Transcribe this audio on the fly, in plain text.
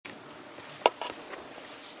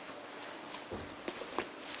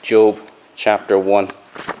Job chapter 1.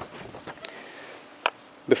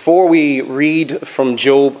 Before we read from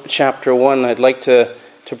Job chapter 1, I'd like to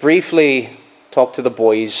briefly talk to the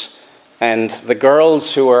boys and the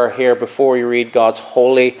girls who are here before we read God's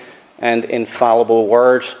holy and infallible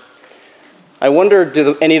word. I wonder,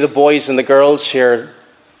 do any of the boys and the girls here,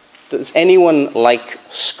 does anyone like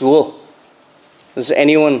school? Does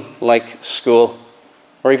anyone like school?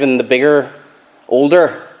 Or even the bigger,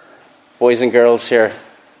 older boys and girls here,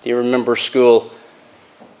 do you remember school?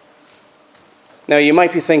 Now you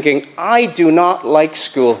might be thinking, I do not like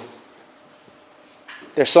school.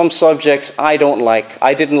 There's some subjects I don't like.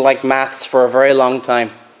 I didn't like maths for a very long time,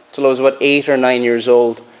 till I was about 8 or 9 years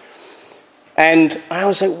old. And I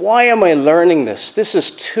was like, why am I learning this? This is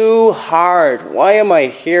too hard. Why am I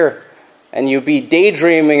here? And you'd be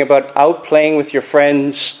daydreaming about out playing with your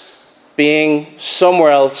friends, being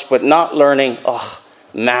somewhere else, but not learning.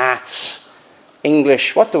 Maths,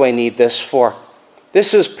 English, what do I need this for?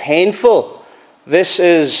 This is painful. This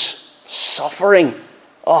is suffering.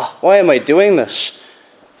 Why am I doing this?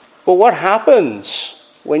 But what happens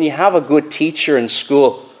when you have a good teacher in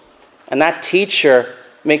school, and that teacher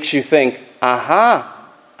makes you think,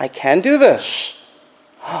 I can do this.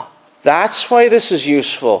 That's why this is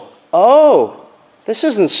useful. This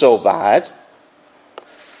isn't so bad.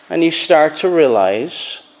 And you start to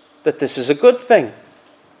realize that this is a good thing.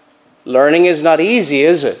 Learning is not easy,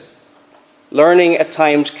 is it? Learning at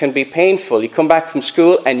times can be painful. You come back from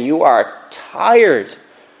school and you are tired.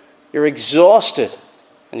 You're exhausted.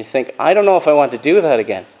 And you think, I don't know if I want to do that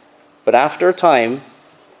again. But after a time,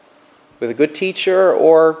 with a good teacher,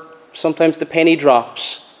 or sometimes the penny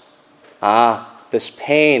drops, this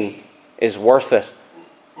pain is worth it.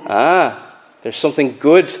 There's something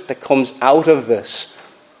good that comes out of this.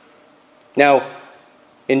 Now,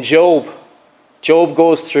 in Job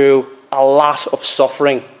goes through a lot of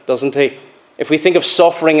suffering, doesn't he? If we think of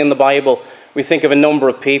suffering in the Bible, we think of a number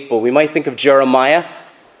of people. We might think of Jeremiah,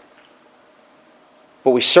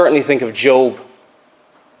 but we certainly think of Job.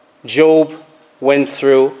 Job went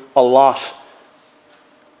through a lot.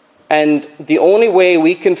 And the only way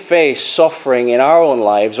we can face suffering in our own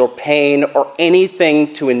lives, or pain, or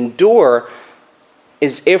anything to endure,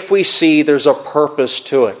 is if we see there's a purpose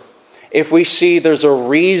to it. If we see there's a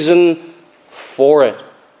reason for it.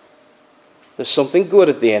 There's something good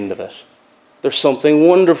at the end of it. There's something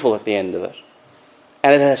wonderful at the end of it.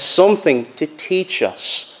 And it has something to teach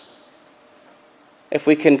us. If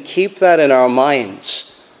we can keep that in our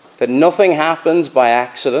minds, that nothing happens by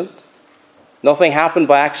accident. Nothing happened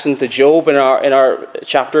by accident to Job in our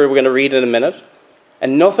chapter we're going to read in a minute.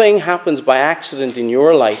 And nothing happens by accident in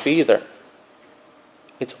your life either.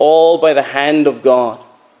 It's all by the hand of God.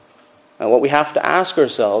 And what we have to ask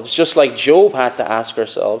ourselves, just like Job had to ask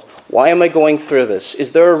ourselves, why am I going through this?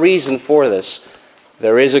 Is there a reason for this?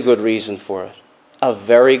 There is a good reason for it. A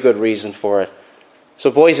very good reason for it.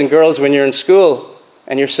 So boys and girls, when you're in school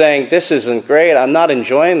and you're saying, this isn't great, I'm not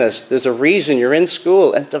enjoying this, there's a reason you're in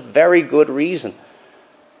school, and it's a very good reason.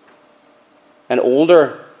 And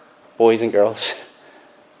older boys and girls,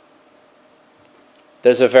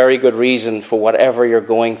 there's a very good reason for whatever you're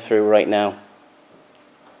going through right now.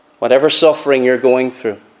 Whatever suffering you're going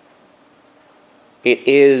through, it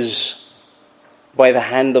is by the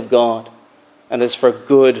hand of God, and is for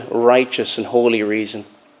good, righteous, and holy reason.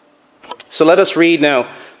 So let us read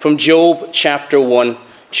now from Job chapter 1.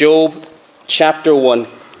 Job chapter 1.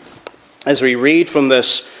 As we read from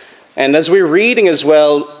this, and as we're reading as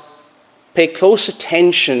well, pay close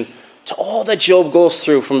attention to all that Job goes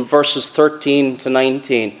through from verses 13 to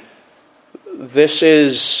 19. This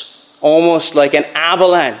is almost like an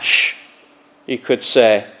avalanche, you could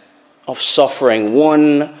say, of suffering,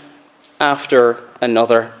 one after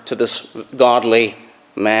another, to this godly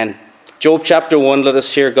man. Job chapter 1, let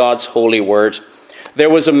us hear God's holy word. There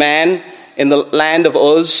was a man in the land of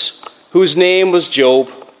Uz, whose name was Job,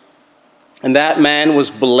 and that man was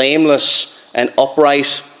blameless and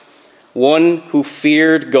upright, one who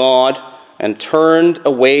feared God and turned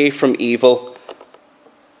away from evil.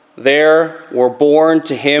 There were born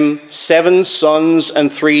to him 7 sons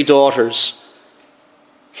and 3 daughters.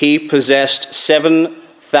 He possessed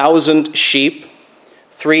 7,000 sheep,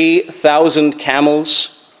 3,000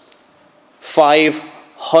 camels,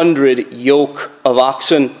 500 yoke of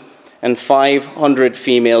oxen, and 500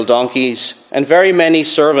 female donkeys, and very many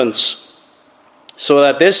servants, so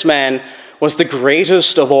that this man was the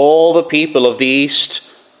greatest of all the people of the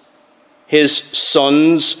East. His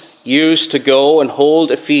sons used to go and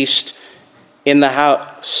hold a feast in the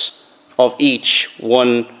house of each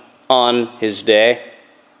one on his day.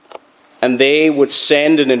 And they would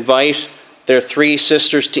send and invite their 3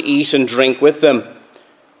 sisters to eat and drink with them.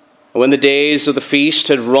 When the days of the feast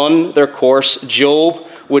had run their course, Job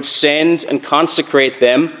would send and consecrate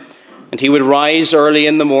them, and he would rise early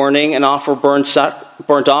in the morning and offer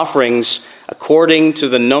burnt offerings according to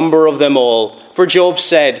the number of them all. For Job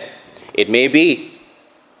said, "It may be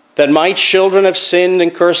that my children have sinned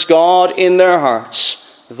and cursed God in their hearts."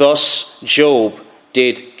 Thus Job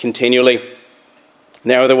did continually.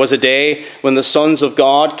 Now there was a day when the sons of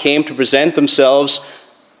God came to present themselves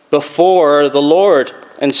before the Lord,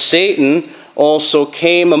 and Satan also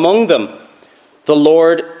came among them. The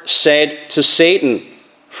Lord said to Satan,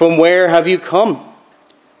 "From where have you come?"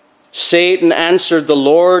 Satan answered the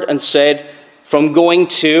Lord and said, "From going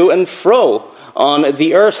to and fro on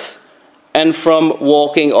the earth, and from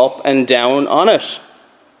walking up and down on it."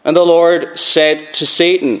 And the Lord said to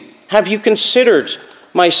Satan, "Have you considered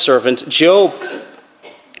my servant Job,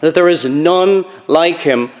 that there is none like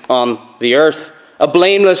him on the earth, a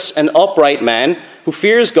blameless and upright man who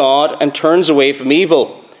fears God and turns away from evil?"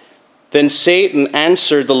 Then Satan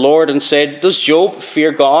answered the Lord and said, "Does Job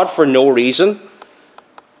fear God for no reason?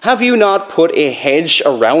 Have you not put a hedge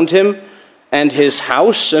around him and his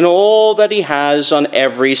house and all that he has on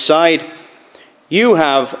every side? You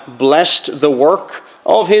have blessed the work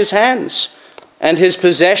of his hands, and his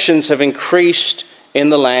possessions have increased in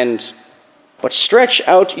the land. But stretch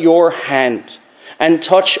out your hand and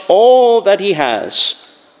touch all that he has,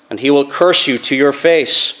 and he will curse you to your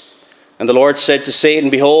face." And the Lord said to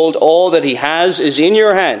Satan, "Behold, all that he has is in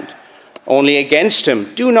your hand. Only against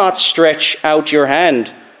him do not stretch out your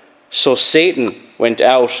hand." So Satan went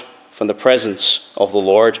out from the presence of the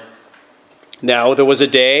Lord. Now there was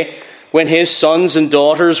a day when his sons and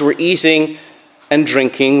daughters were eating and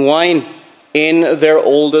drinking wine in their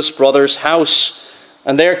oldest brother's house.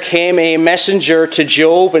 And there came a messenger to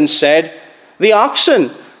Job and said, "The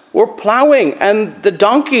oxen were plowing and the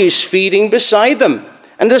donkeys feeding beside them.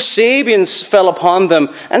 And the Sabeans fell upon them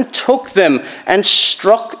and took them and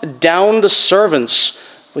struck down the servants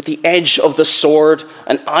with the edge of the sword,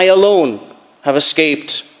 and I alone have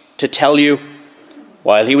escaped to tell you."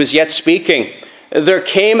 While he was yet speaking, there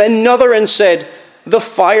came another and said, "The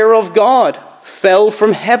fire of God fell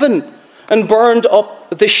from heaven and burned up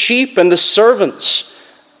the sheep and the servants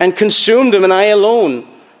and consumed them, and I alone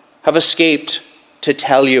have escaped to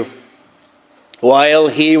tell you." While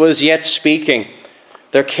he was yet speaking,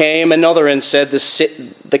 there came another and said,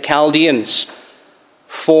 "The Chaldeans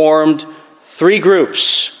formed 3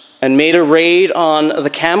 groups and made a raid on the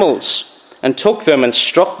camels and took them and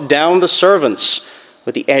struck down the servants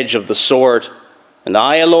with the edge of the sword, and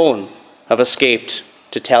I alone have escaped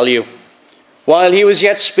to tell you." While he was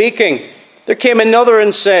yet speaking, there came another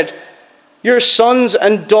and said, "Your sons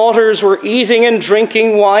and daughters were eating and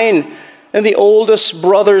drinking wine in the oldest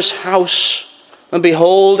brother's house. And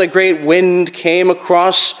behold, a great wind came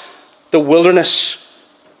across the wilderness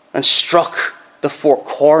and struck the 4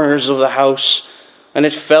 corners of the house, and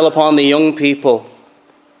it fell upon the young people,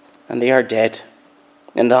 and they are dead.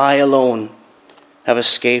 And I alone have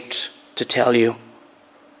escaped to tell you."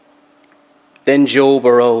 Then Job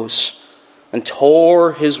arose and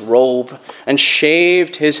tore his robe and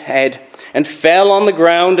shaved his head and fell on the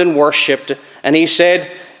ground and worshipped. And he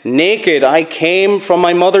said, "Naked I came from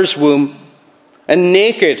my mother's womb, and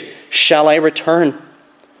naked shall I return.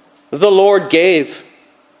 The Lord gave,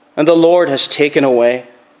 and the Lord has taken away.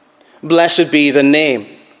 Blessed be the name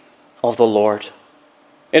of the Lord."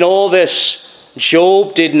 In all this,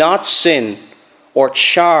 Job did not sin or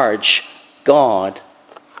charge God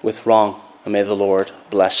with wrong. And may the Lord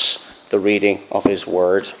bless the reading of his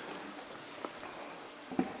word.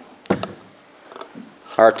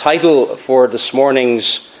 Our title for this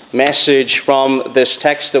morning's message from this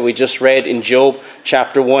text that we just read in Job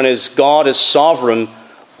chapter 1 is "God is sovereign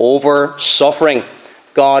over suffering."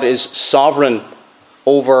 God is sovereign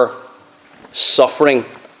over suffering.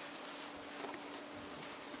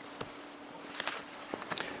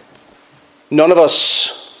 None of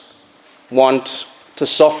us want to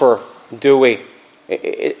suffer, do we?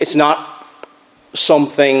 It's not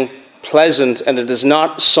something pleasant, and it is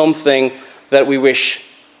not something that we wish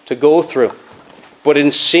to go through. But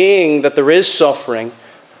in seeing that there is suffering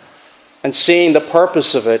and seeing the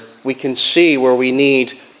purpose of it, we can see where we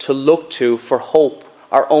need to look to for hope,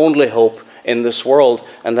 our only hope in this world,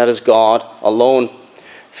 and that is God alone.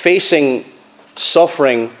 Facing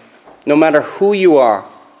suffering, no matter who you are,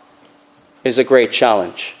 is a great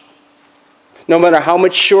challenge. No matter how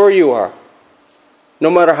mature you are, no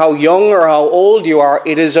matter how young or how old you are,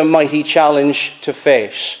 it is a mighty challenge to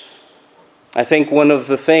face. I think one of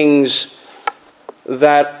the things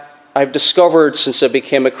that I've discovered since I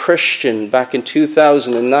became a Christian back in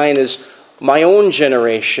 2009 is my own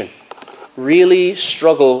generation really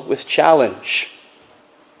struggle with challenge.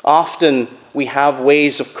 Often we have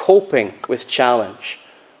ways of coping with challenge.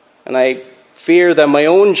 And I fear that my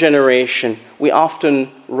own generation, we often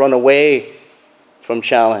run away from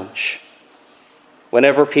challenge.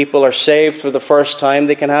 Whenever people are saved for the first time,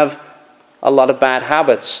 they can have a lot of bad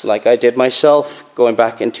habits, like I did myself going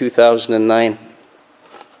back in 2009.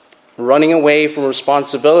 Running away from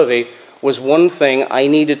responsibility was one thing I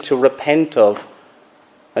needed to repent of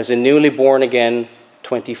as a newly born again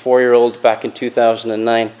 24-year-old back in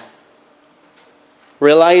 2009.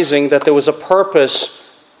 Realizing that there was a purpose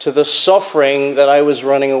to the suffering that I was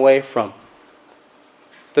running away from.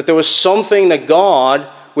 That there was something that God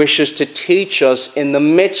wishes to teach us in the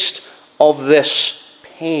midst of this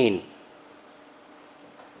pain.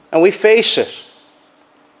 And we face it.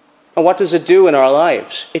 And what does it do in our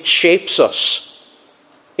lives? It shapes us.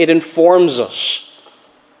 It informs us.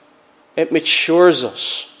 It matures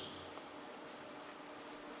us.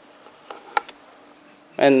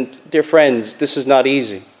 And dear friends, this is not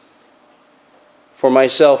easy. For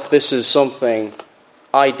myself, this is something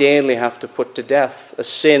I daily have to put to death, a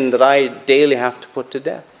sin that I daily have to put to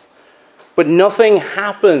death. But nothing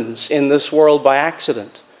happens in this world by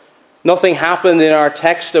accident. Nothing happened in our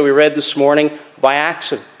text that we read this morning by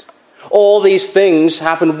accident. All these things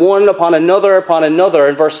happen one upon another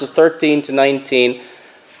in verses 13 to 19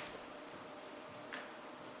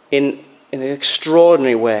 in an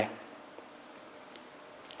extraordinary way.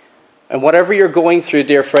 And whatever you're going through,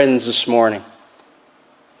 dear friends, this morning,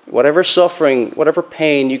 whatever suffering, whatever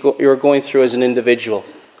pain you're going through as an individual,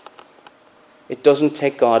 it doesn't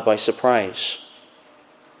take God by surprise.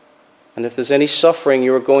 And if there's any suffering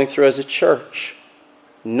you are going through as a church,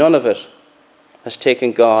 none of it has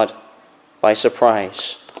taken God by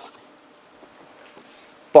surprise.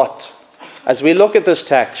 But as we look at this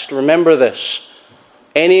text, remember this.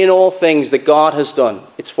 Any and all things that God has done,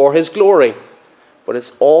 it's for His glory, but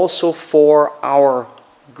it's also for our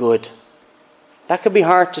good. That could be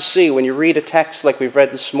hard to see when you read a text like we've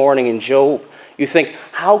read this morning in Job. You think,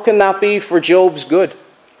 how can that be for Job's good?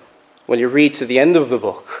 Well, you read to the end of the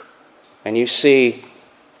book and you see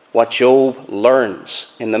what Job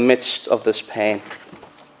learns in the midst of this pain.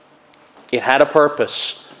 It had a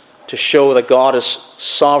purpose to show that God is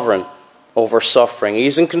sovereign over suffering.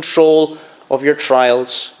 He's in control of your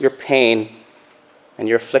trials, your pain, and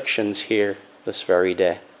your afflictions here this very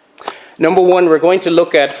day. Number one, we're going to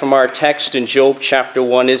look at from our text in Job chapter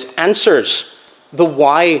 1 is answers the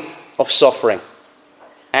why of suffering.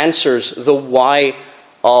 Answers the why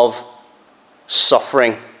of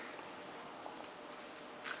suffering.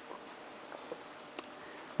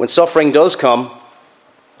 When suffering does come,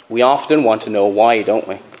 we often want to know why, don't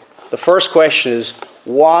we? The first question is,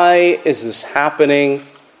 why is this happening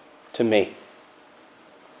to me?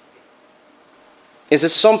 Is it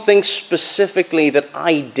something specifically that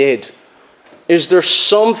I did? Is there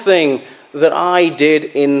something that I did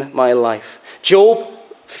in my life? Job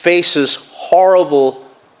faces horrible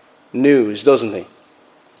news, doesn't he?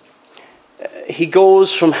 He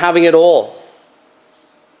goes from having it all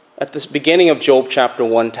at the beginning of Job chapter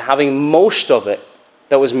 1 to having most of it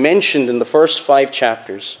that was mentioned in the first 5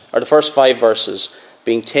 chapters, or the first 5 verses,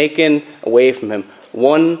 being taken away from him,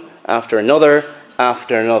 one after another,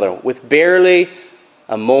 with barely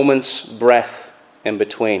a moment's breath in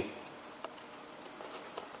between.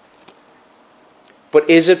 But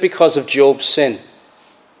is it because of Job's sin?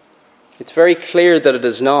 It's very clear that it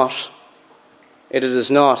is not. It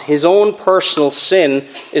is not. His own personal sin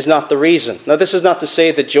is not the reason. Now, this is not to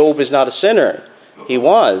say that Job is not a sinner. He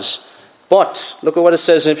was. But look at what it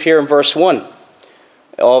says here in verse 1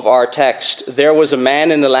 of our text. There was a man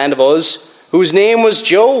in the land of Uz whose name was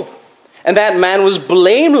Job, and that man was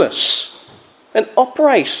blameless and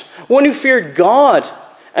upright, one who feared God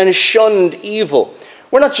and shunned evil.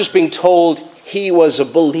 We're not just being told he was a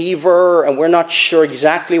believer and we're not sure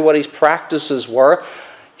exactly what his practices were.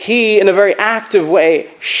 He, in a very active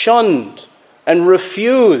way, shunned and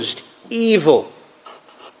refused evil.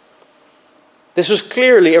 This was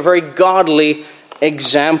clearly a very godly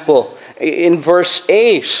example. In verse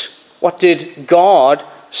 8, what did God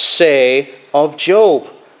say of Job?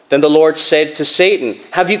 Then the Lord said to Satan,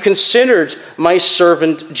 "Have you considered my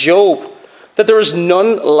servant Job, that there is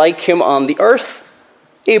none like him on the earth?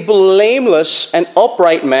 A blameless and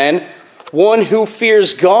upright man, one who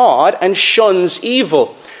fears God and shuns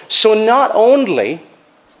evil." So not only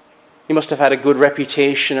he must have had a good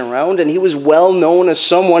reputation around, and he was well known as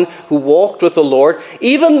someone who walked with the Lord.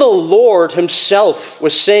 Even the Lord himself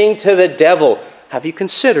was saying to the devil, have you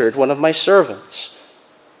considered one of my servants?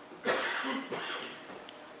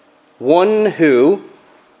 One who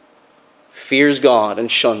fears God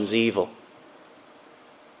and shuns evil.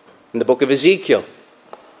 In the book of Ezekiel,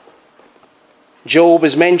 Job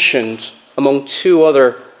is mentioned among two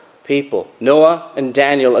other people, Noah and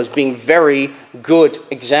Daniel, as being very good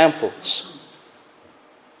examples.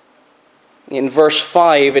 In verse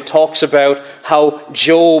 5, it talks about how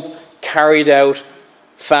Job carried out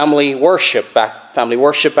family worship. Family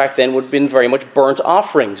worship back then would have been very much burnt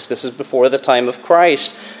offerings. This is before the time of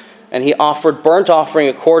Christ. And he offered burnt offering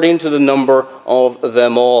according to the number of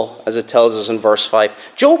them all, as it tells us in verse 5.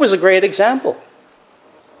 Job is a great example.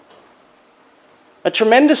 A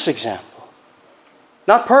tremendous example.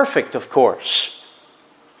 Not perfect, of course,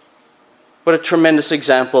 but a tremendous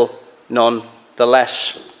example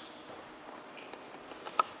nonetheless.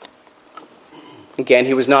 Again,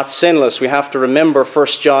 he was not sinless. We have to remember 1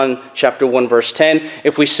 John chapter 1, verse 10.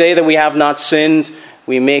 If we say that we have not sinned,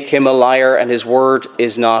 we make him a liar, and his word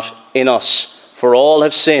is not in us. For all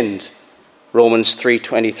have sinned, Romans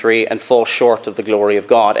 3:23, and fall short of the glory of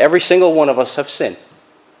God. Every single one of us have sinned.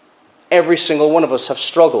 Every single one of us have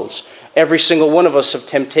struggles. Every single one of us have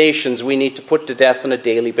temptations we need to put to death on a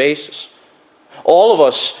daily basis. All of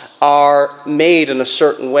us are made in a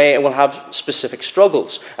certain way and will have specific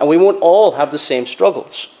struggles. And we won't all have the same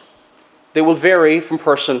struggles. They will vary from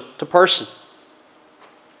person to person.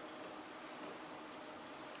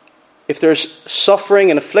 If there's suffering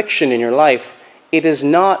and affliction in your life, it is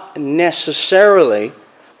not necessarily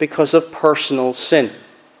because of personal sin.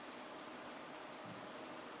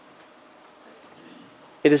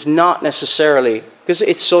 It is not necessarily, because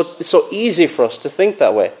it's so easy for us to think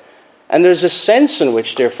that way. And there's a sense in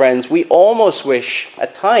which, dear friends, we almost wish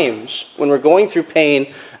at times, when we're going through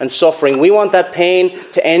pain and suffering, we want that pain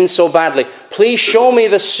to end so badly. Please show me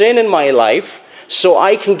the sin in my life so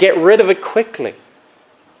I can get rid of it quickly.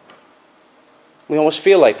 We almost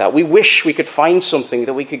feel like that. We wish we could find something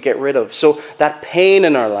that we could get rid of. So that pain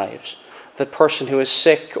in our lives, that person who is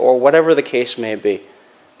sick or whatever the case may be.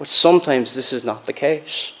 But sometimes this is not the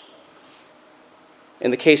case.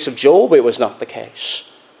 In the case of Job, it was not the case.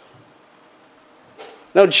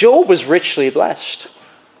 Now, Job was richly blessed.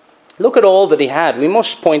 Look at all that he had. We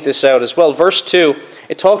must point this out as well. Verse 2,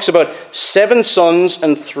 it talks about 7 sons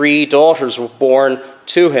and 3 daughters were born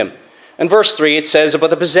to him. In verse 3, it says about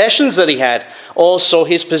the possessions that he had. Also,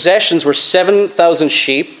 his possessions were 7,000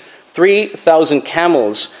 sheep, 3,000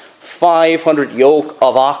 camels, 500 yoke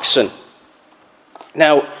of oxen.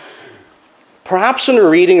 Now, perhaps when we're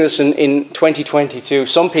reading this in 2022,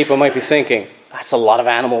 some people might be thinking, that's a lot of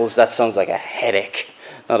animals. That sounds like a headache,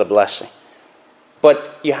 not a blessing.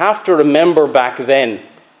 But you have to remember back then,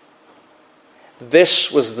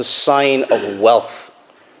 this was the sign of wealth.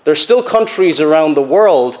 There's still countries around the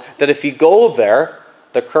world that if you go there,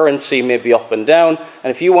 the currency may be up and down, and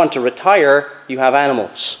if you want to retire, you have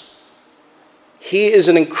animals. He is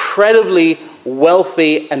an incredibly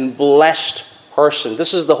wealthy and blessed person.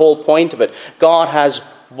 This is the whole point of it. God has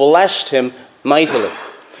blessed him mightily.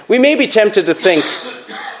 We may be tempted to think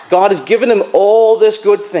God has given him all these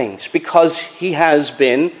good things because he has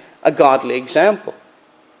been a godly example.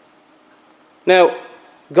 Now,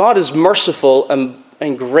 God is merciful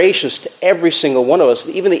and gracious to every single one of us.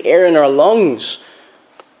 Even the air in our lungs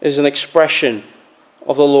is an expression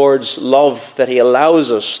of the Lord's love that he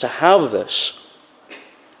allows us to have this.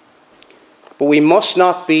 But we must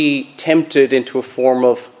not be tempted into a form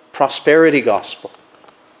of prosperity gospel,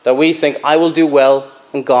 that we think, I will do well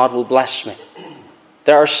and God will bless me.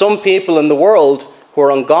 There are some people in the world who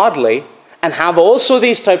are ungodly and have also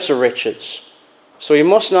these types of riches. So you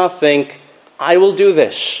must not think, I will do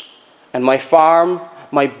this and my farm,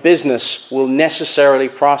 my business will necessarily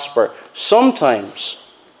prosper. Sometimes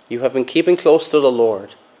you have been keeping close to the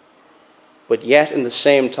Lord, but yet in the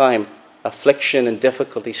same time, affliction and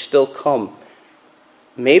difficulty still come.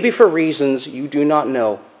 Maybe for reasons you do not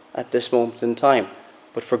know at this moment in time,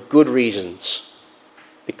 but for good reasons,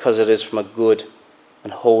 because it is from a good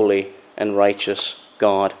and holy and righteous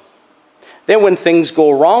God. Then when things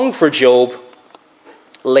go wrong for Job,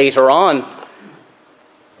 later on,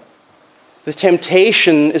 the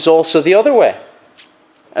temptation is also the other way,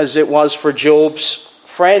 as it was for Job's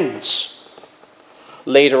friends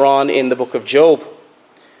later on in the book of Job.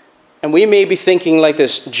 And we may be thinking like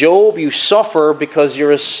this, Job, you suffer because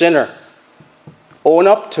you're a sinner. Own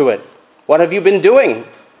up to it. What have you been doing?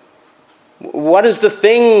 What is the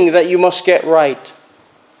thing that you must get right?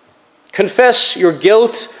 Confess your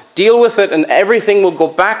guilt, deal with it, and everything will go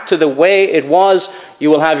back to the way it was. You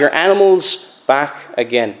will have your animals back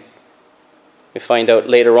again. We find out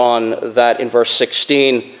later on that in verse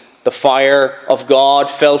 16, the fire of God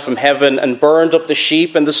fell from heaven and burned up the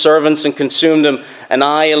sheep and the servants and consumed them, and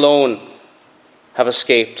I alone have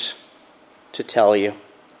escaped to tell you.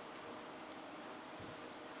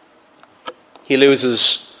 He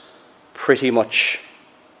loses pretty much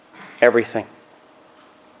everything.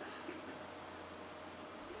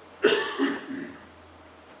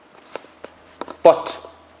 But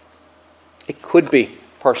it could be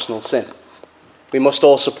personal sin. We must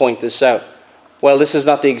also point this out. Well, this is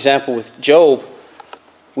not the example with Job.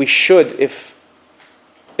 We should, if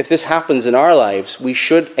this happens in our lives, we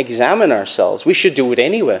should examine ourselves. We should do it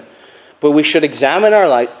anyway. But we should examine our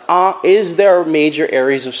life. Is there major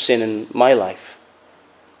areas of sin in my life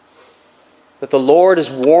that the Lord is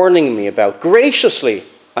warning me about? Graciously,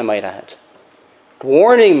 I might add.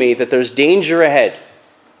 Warning me that there's danger ahead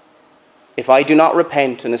if I do not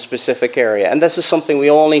repent in a specific area. And this is something we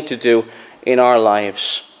all need to do in our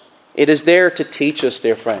lives. It is there to teach us,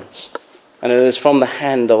 dear friends. And it is from the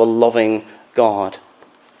hand of a loving God.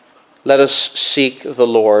 Let us seek the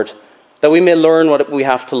Lord, that we may learn what we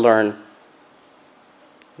have to learn.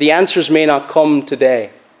 The answers may not come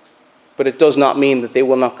today, but it does not mean that they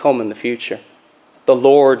will not come in the future. The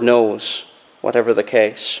Lord knows, whatever the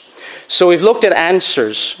case. So we've looked at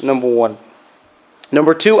answers, number one.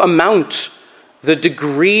 Number two, amount, the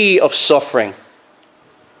degree of suffering.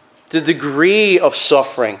 The degree of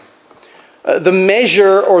suffering. The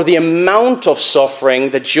measure or the amount of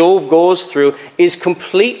suffering that Job goes through is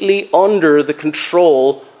completely under the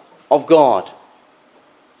control of God.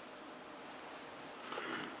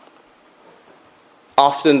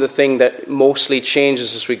 Often the thing that mostly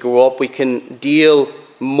changes as we grow up, we can deal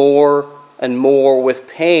more and more with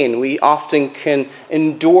pain. We often can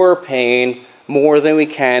endure pain more than we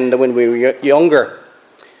can when we were younger.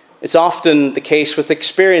 It's often the case with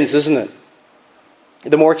experience, isn't it?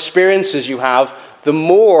 The more experiences you have, the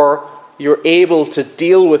more you're able to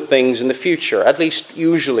deal with things in the future. At least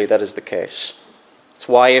usually that is the case. It's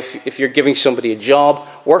why if you're giving somebody a job,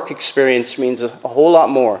 work experience means a whole lot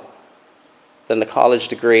more than a college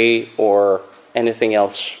degree or anything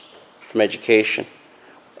else from education.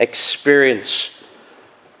 Experience.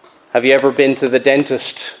 Have you ever been to the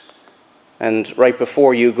dentist and right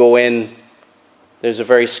before you go in, there's a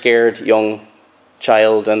very scared young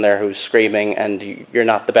child in there who's screaming, and you're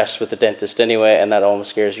not the best with the dentist anyway, and that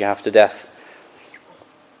almost scares you half to death.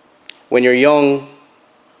 When you're young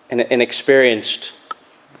and inexperienced,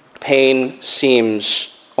 pain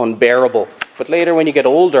seems unbearable. But later when you get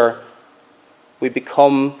older, we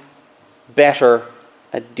become better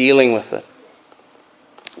at dealing with it.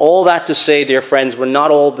 All that to say, dear friends, we're not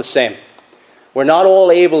all the same. We're not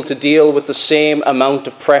all able to deal with the same amount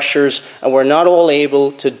of pressures, and we're not all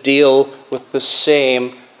able to deal with the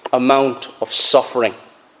same amount of suffering.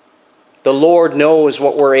 The Lord knows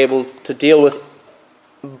what we're able to deal with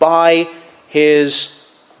by His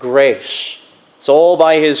grace. It's all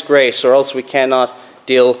by His grace, or else we cannot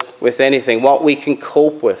deal with anything, what we can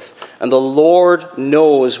cope with. And the Lord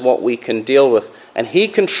knows what we can deal with, and He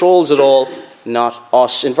controls it all, not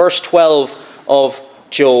us. In verse 12 of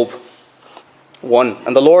Job 1,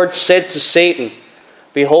 and the Lord said to Satan,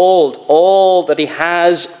 "Behold, all that he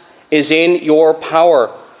has is in your power.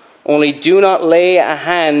 Only do not lay a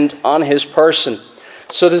hand on his person."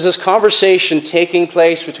 So there's this conversation taking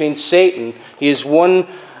place between Satan. He is one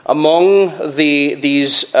among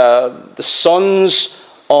the sons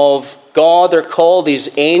of God. They're called these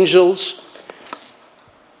angels.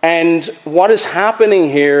 And what is happening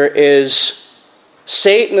here is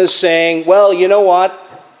Satan is saying, well, you know what?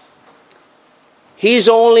 He's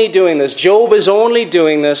only doing this. Job is only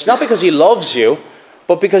doing this, not because he loves you,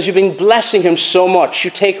 but because you've been blessing him so much.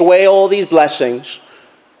 You take away all these blessings,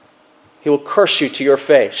 he will curse you to your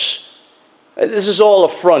face. This is all a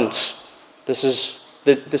front. This is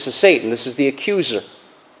Satan. This is the accuser.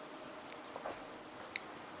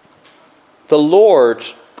 The Lord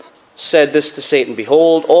said this to Satan,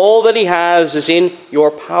 "Behold, all that he has is in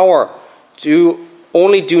your power.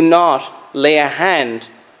 Only do not lay a hand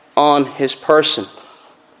on his person."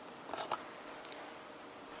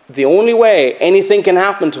 The only way anything can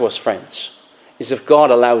happen to us, friends, is if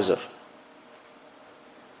God allows it.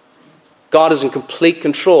 God is in complete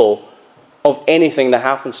control of anything that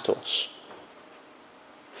happens to us.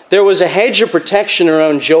 There was a hedge of protection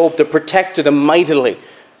around Job that protected him mightily.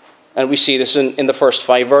 And we see this in the first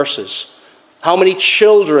 5 verses. How many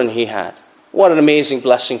children he had. What an amazing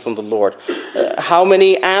blessing from the Lord. How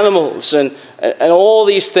many animals and all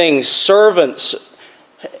these things, servants,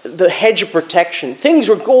 the hedge of protection. Things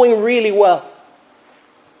were going really well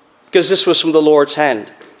because this was from the Lord's hand.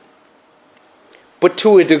 But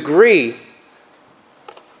to a degree,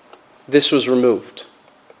 this was removed.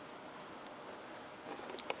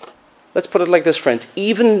 Let's put it like this, friends.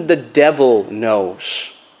 Even the devil knows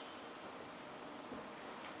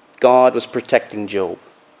God was protecting Job.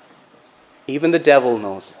 Even the devil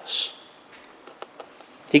knows this.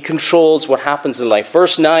 He controls what happens in life.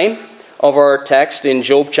 Verse 9 of our text in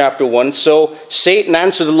Job chapter 1. So Satan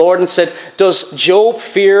answered the Lord and said, "Does Job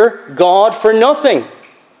fear God for nothing?"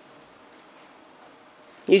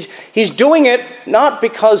 He's doing it not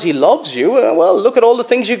because he loves you. Well, look at all the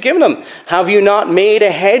things you've given him. Have you not made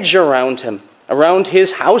a hedge around him, around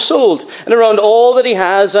his household, and around all that he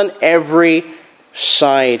has on every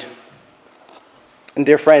side? And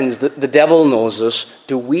dear friends, the devil knows this.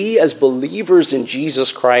 Do we as believers in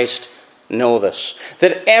Jesus Christ know this?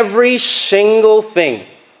 That every single thing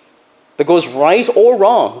that goes right or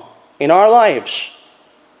wrong in our lives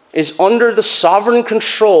is under the sovereign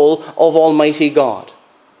control of Almighty God.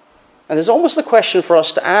 And there's almost the question for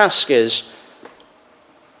us to ask is,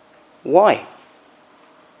 why?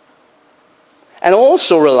 And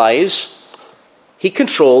also realize he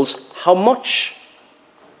controls how much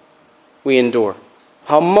we endure.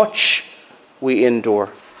 How much we endure.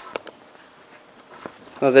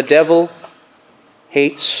 Now, the devil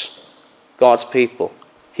hates God's people.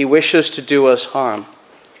 He wishes to do us harm.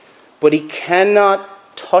 But he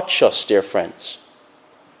cannot touch us, dear friends.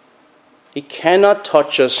 He cannot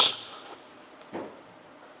touch us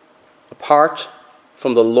apart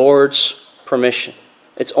from the Lord's permission.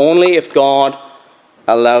 It's only if God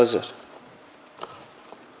allows it.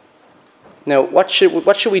 Now, what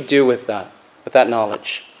should we do with that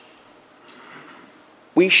knowledge?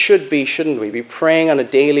 We should be, shouldn't we, be praying on a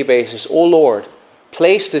daily basis, "Oh Lord,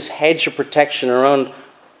 place this hedge of protection around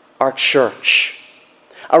our church,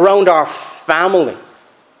 around our family,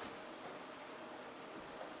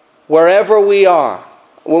 wherever we are,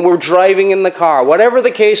 when we're driving in the car, whatever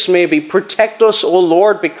the case may be, protect us, O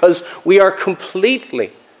Lord, because we are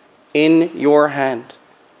completely in your hand."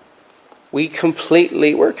 We're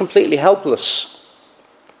completely helpless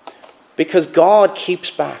because God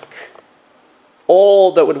keeps back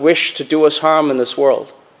all that would wish to do us harm in this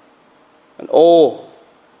world. But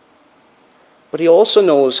he also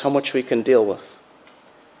knows how much we can deal with.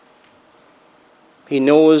 He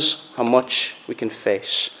knows how much we can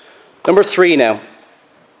face. Number 3 now.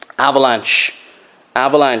 Avalanche,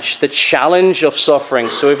 the challenge of suffering.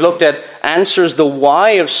 So we've looked at answers the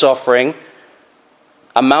why of suffering,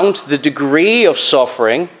 the degree of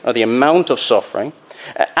suffering, or the amount of suffering.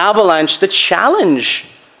 Avalanche, the challenge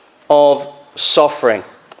of suffering.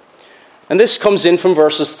 And this comes in from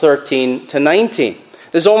verses 13 to 19.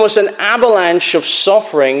 There's almost an avalanche of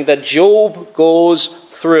suffering that Job goes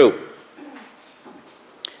through.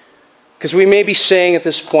 Because we may be saying at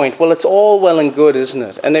this point, well, it's all well and good, isn't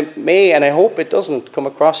it? And it may, and I hope it doesn't come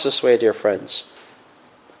across this way, dear friends.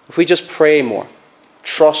 If we just pray more,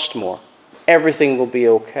 trust more, everything will be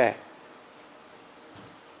okay.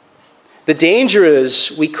 The danger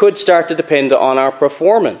is we could start to depend on our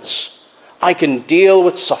performance. I can deal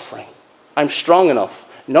with suffering. I'm strong enough.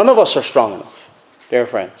 None of us are strong enough, dear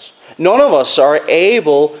friends. None of us are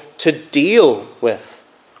able to deal with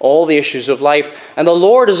all the issues of life. And the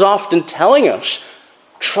Lord is often telling us,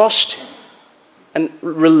 trust and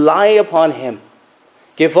rely upon him.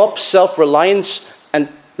 Give up self-reliance and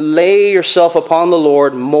lay yourself upon the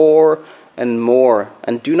Lord more and more.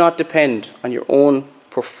 And do not depend on your own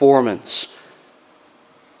performance.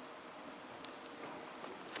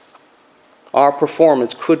 Our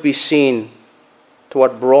performance could be seen to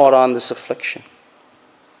what brought on this affliction.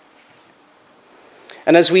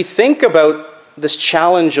 And as we think about this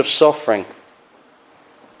challenge of suffering,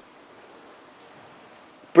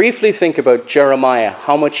 briefly think about Jeremiah,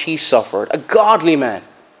 how much he suffered. A godly man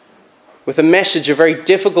with a very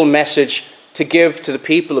difficult message to give to the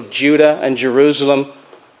people of Judah and Jerusalem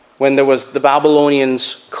when there was the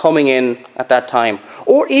Babylonians coming in at that time.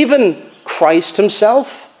 Or even Christ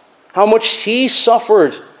himself, how much he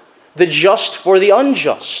suffered, the just for the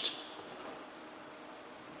unjust.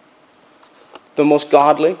 The most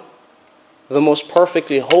godly, the most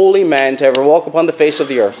perfectly holy man to ever walk upon the face of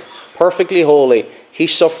the earth, perfectly holy, he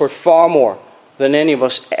suffered far more than any of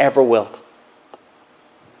us ever will.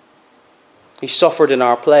 He suffered in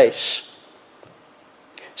our place.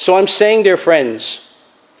 So I'm saying, dear friends,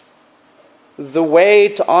 the way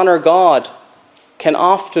to honor God can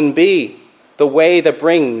often be the way that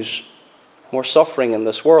brings more suffering in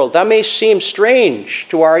this world. That may seem strange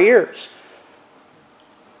to our ears.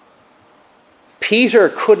 Peter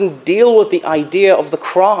couldn't deal with the idea of the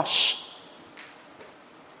cross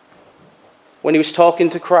when he was talking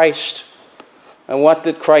to Christ. And what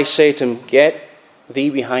did Christ say to him? Get thee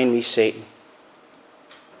behind me, Satan.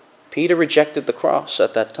 Peter rejected the cross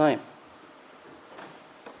at that time.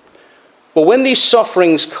 But when these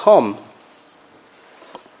sufferings come,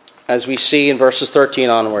 as we see in verses 13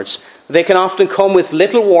 onwards, they can often come with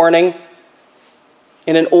little warning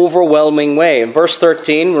in an overwhelming way. In verse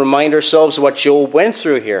 13, remind ourselves what Job went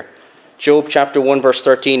through here. Job chapter 1 verse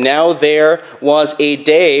 13. Now there was a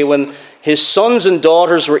day when his sons and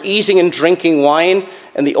daughters were eating and drinking wine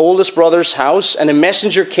in the oldest brother's house, and a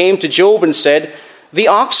messenger came to Job and said, the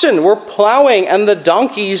oxen were plowing and the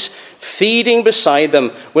donkeys feeding beside them,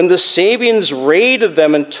 when the Sabeans raided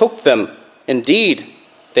them and took them. Indeed,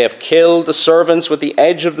 they have killed the servants with the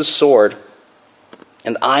edge of the sword,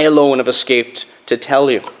 and I alone have escaped to tell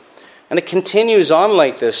you. And it continues on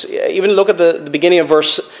like this. Even look at the beginning of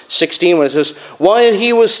verse 16 when it says, while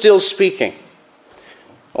he was still speaking.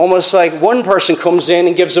 Almost like one person comes in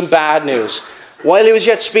and gives him bad news. While he was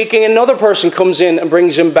yet speaking, another person comes in and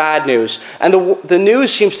brings him bad news. And the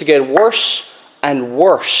news seems to get worse and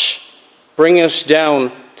worse, bringing us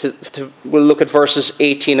down we'll look at verses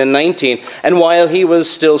 18 and 19. And while he was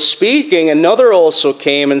still speaking, another also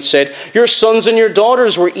came and said, your sons and your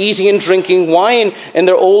daughters were eating and drinking wine in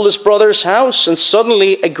their oldest brother's house. And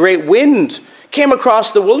suddenly a great wind came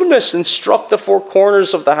across the wilderness and struck the four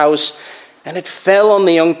corners of the house. And it fell on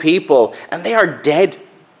the young people, and they are dead.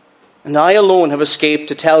 And I alone have escaped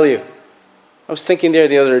to tell you. I was thinking there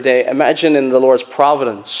the other day, imagine in the Lord's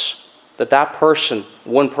providence that person,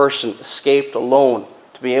 one person, escaped alone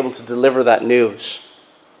to be able to deliver that news.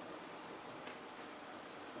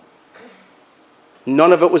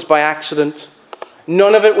 None of it was by accident.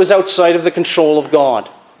 None of it was outside of the control of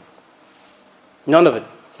God. None of it.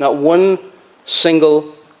 Not one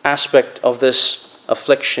single aspect of this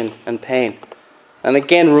affliction and pain. And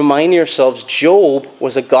again, remind yourselves, Job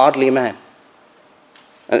was a godly man.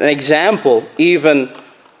 An example, even,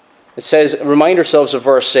 it says, remind yourselves of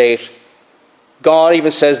verse 8. God even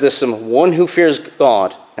says this, one who fears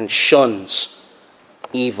God and shuns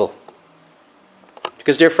evil.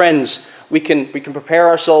 Because, dear friends, we can prepare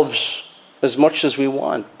ourselves as much as we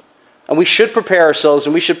want. And we should prepare ourselves,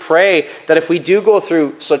 and we should pray that if we do go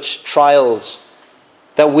through such trials,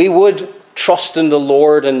 that we would trust in the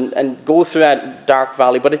Lord and go through that dark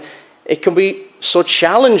valley. But it can be so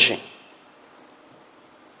challenging.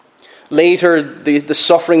 Later, the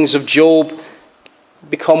sufferings of Job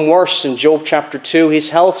become worse. In Job chapter 2, his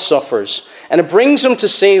health suffers. And it brings him to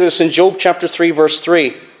say this in Job chapter 3, verse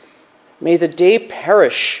 3. May the day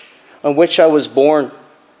perish on which I was born,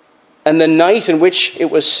 and the night in which it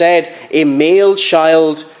was said, a male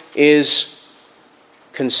child is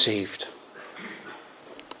conceived.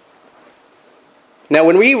 Now,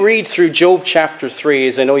 when we read through Job chapter 3,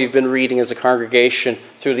 as I know you've been reading as a congregation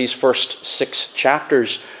through these first 6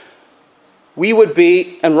 chapters, we would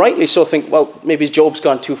be, and rightly so, think, well, maybe Job's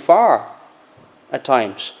gone too far at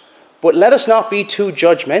times. But let us not be too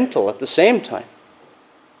judgmental at the same time.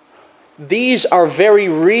 These are very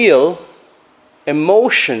real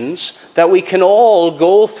emotions that we can all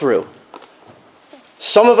go through.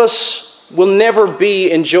 Some of us will never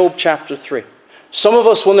be in Job chapter 3. Some of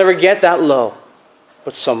us will never get that low,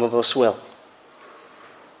 but some of us will.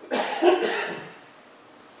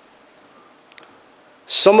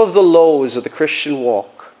 Some of the lows of the Christian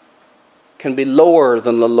walk can be lower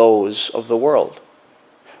than the lows of the world.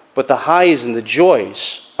 But the highs and the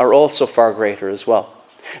joys are also far greater as well.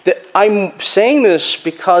 I'm saying this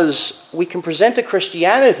because we can present a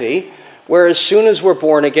Christianity where as soon as we're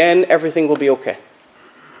born again, everything will be okay.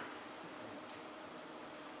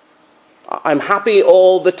 I'm happy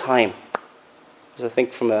all the time. As I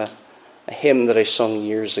think from a hymn that I sung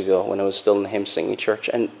years ago when I was still in the hymn singing church.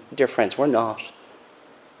 And dear friends, we're not.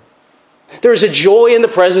 There is a joy in the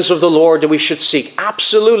presence of the Lord that we should seek.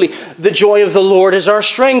 Absolutely. The joy of the Lord is our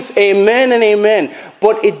strength. Amen and amen.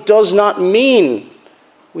 But it does not mean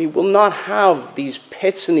we will not have these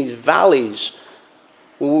pits and these valleys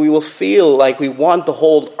where we will feel like we want the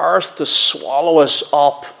whole earth to swallow us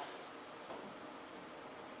up.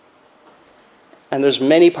 And there's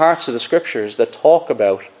many parts of the scriptures that talk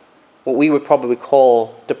about what we would probably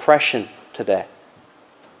call depression today.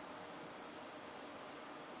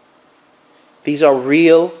 These are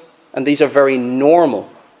real and these are very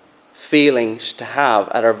normal feelings to have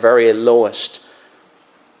at our very lowest.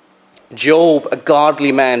 Job, a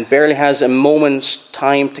godly man, barely has a moment's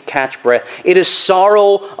time to catch breath. It is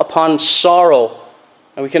sorrow upon sorrow.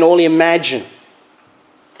 And we can only imagine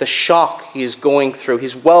the shock he is going through.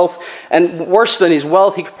 His wealth, and worse than his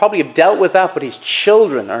wealth, he could probably have dealt with that, but his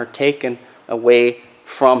children are taken away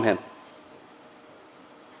from him.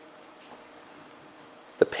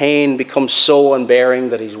 pain becomes so unbearing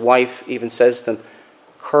that his wife even says to him,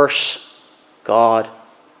 "Curse God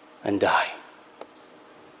and die."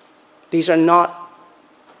 These are not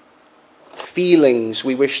feelings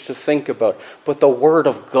we wish to think about, but the Word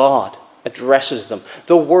of God addresses them.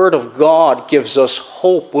 The Word of God gives us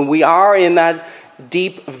hope when we are in that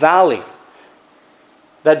deep valley.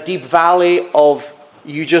 That deep valley of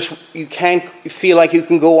you can't feel like you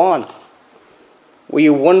can go on. Where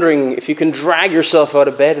you're wondering if you can drag yourself out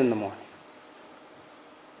of bed in the morning.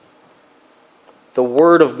 The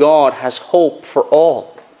Word of God has hope for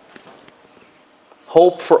all.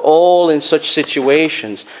 Hope for all in such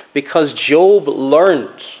situations, because Job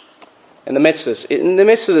learned in the midst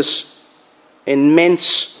of this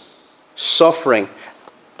immense suffering,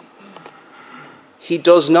 he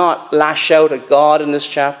does not lash out at God in this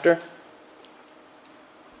chapter.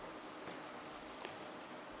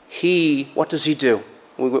 What does he do?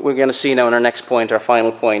 We're going to see now in our next point, our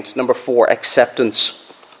final point. Number 4,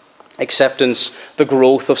 acceptance. Acceptance, the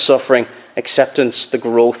growth of suffering. Acceptance, the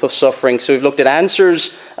growth of suffering. So we've looked at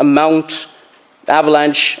answers, amount,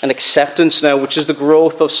 avalanche, and acceptance now, which is the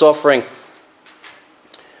growth of suffering.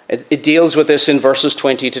 It deals with this in verses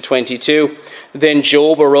 20 to 22. Then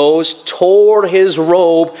Job arose, tore his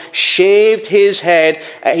robe, shaved his head,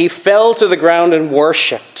 he fell to the ground and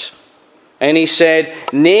worshipped. And he said,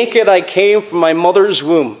 "Naked I came from my mother's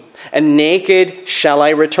womb, and naked shall I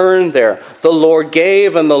return there. The Lord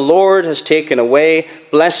gave, and the Lord has taken away.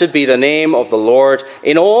 Blessed be the name of the Lord."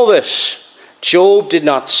 In all this, Job did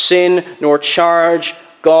not sin, nor charge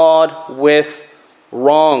God with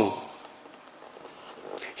wrong.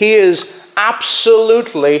 He is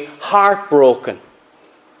absolutely heartbroken.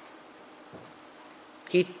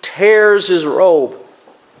 He tears his robe.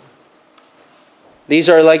 These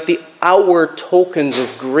are like the outward tokens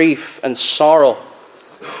of grief and sorrow.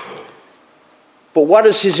 But what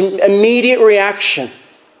is his immediate reaction?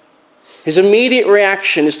 His immediate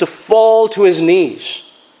reaction is to fall to his knees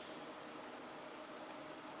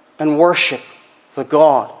and worship the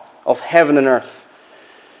God of heaven and earth.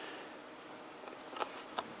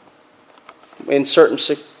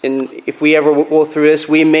 If we ever go through this,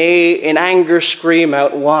 we may in anger scream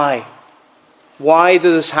out, "Why? Why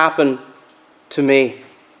did this happen to me?"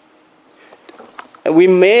 And we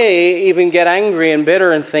may even get angry and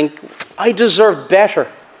bitter and think, "I deserve better."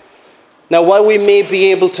 Now, while we may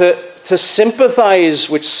be able to sympathize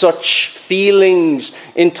with such feelings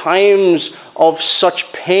in times of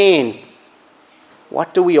such pain,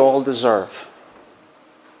 what do we all deserve?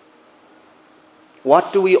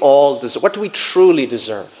 What do we all deserve? What do we truly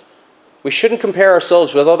deserve? We shouldn't compare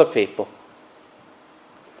ourselves with other people.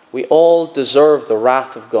 We all deserve the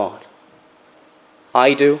wrath of God.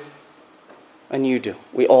 I do, and you do.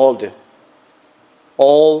 We all do.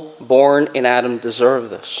 All born in Adam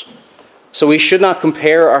deserve this. So we should not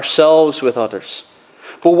compare ourselves with others.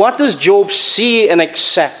 But what does Job see and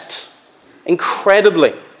accept?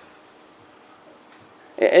 Incredibly.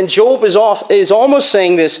 And Job is almost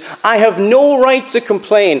saying this, "I have no right to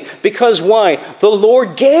complain." Because why? The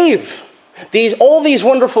Lord gave all these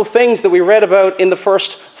wonderful things that we read about in the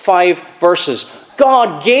first 5 verses.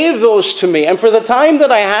 God gave those to me. And for the time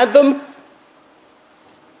that I had them,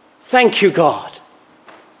 thank you, God.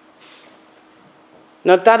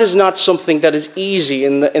 Now that is not something that is easy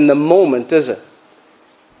in the moment, is it?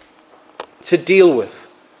 To deal with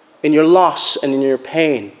in your loss and in your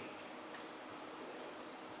pain.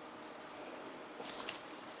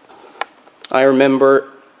 I remember,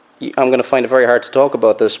 I'm going to find it very hard to talk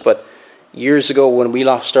about this, but years ago when we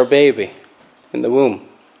lost our baby in the womb,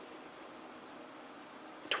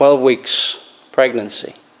 12 weeks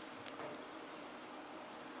pregnancy.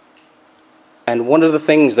 And one of the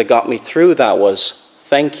things that got me through that was,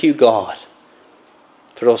 thank you, God,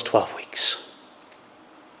 for those 12 weeks.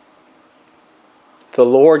 The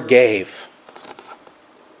Lord gave,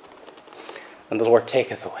 and the Lord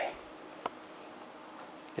taketh away.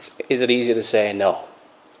 Is it easy to say? No.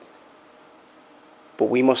 But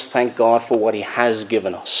we must thank God for what He has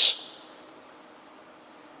given us.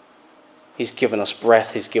 He's given us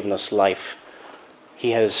breath. He's given us life.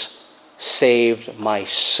 He has saved my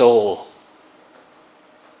soul.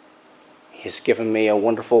 He has given me a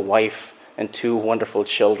wonderful wife and 2 wonderful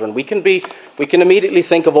children. We can immediately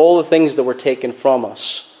think of all the things that were taken from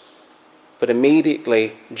us. But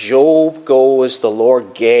immediately, Job goes, the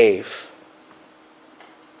Lord gave.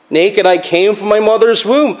 Naked I came from my mother's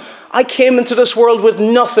womb. I came into this world with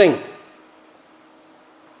nothing.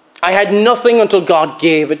 I had nothing until God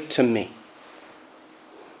gave it to me.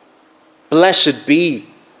 Blessed be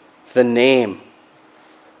the name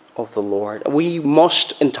of the Lord. We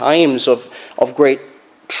must, in times of great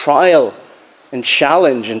trial and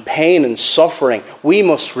challenge and pain and suffering, we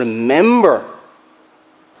must remember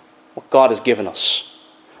what God has given us.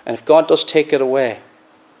 And if God does take it away,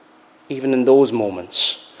 even in those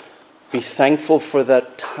moments, be thankful for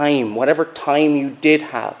that time, whatever time you did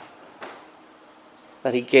have,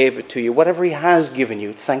 that he gave it to you. Whatever he has given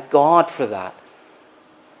you, thank God for that.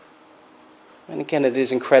 And again, it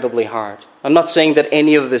is incredibly hard. I'm not saying that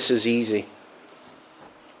any of this is easy.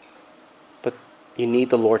 But you need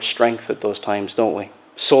the Lord's strength at those times, don't we?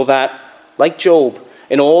 So that, like Job,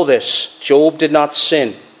 in all this, Job did not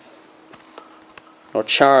sin nor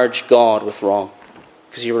charge God with wrong,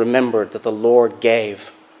 because he remembered that the Lord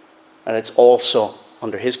gave, and it's also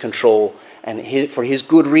under his control and for his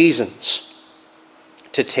good reasons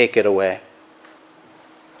to take it away.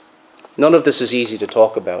 None of this is easy to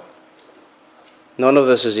talk about. None of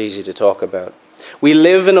this is easy to talk about. We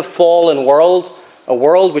live in a fallen world, a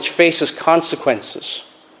world which faces consequences.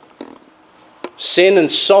 Sin and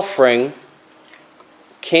suffering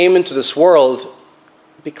came into this world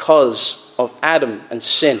because of Adam and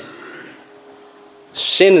sin.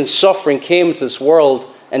 Sin and suffering came into this world,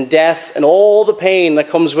 and death and all the pain that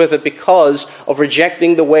comes with it because of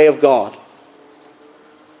rejecting the way of God.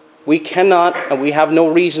 We cannot and we have no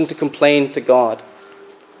reason to complain to God.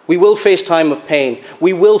 We will face time of pain.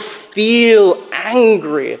 We will feel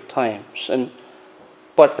angry at times.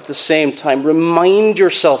 But at the same time, remind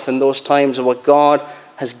yourself in those times of what God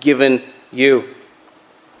has given you.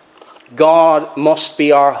 God must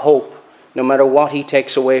be our hope, no matter what he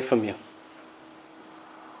takes away from you.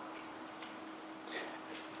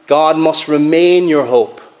 God must remain your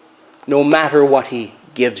hope, no matter what he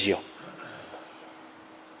gives you.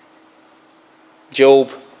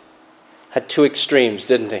 Job had two extremes,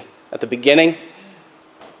 didn't he? At the beginning,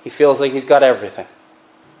 he feels like he's got everything.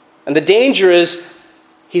 And the danger is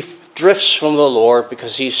he drifts from the Lord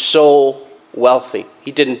because he's so wealthy.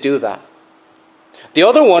 He didn't do that. The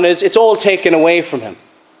other one is it's all taken away from him.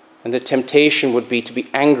 And the temptation would be to be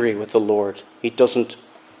angry with the Lord. He doesn't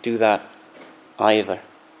do that either.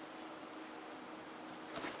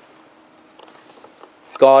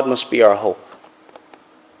 God must be our hope.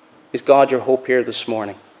 Is God your hope here this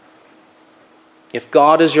morning? If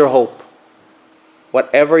God is your hope,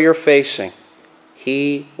 whatever you're facing,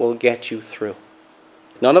 he will get you through.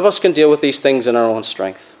 None of us can deal with these things in our own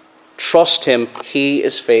strength. Trust him, he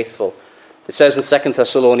is faithful. It says in 2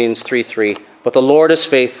 Thessalonians 3:3, but the Lord is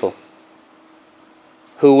faithful,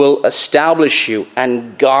 who will establish you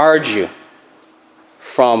and guard you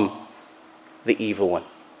from the evil one.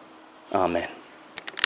 Amen.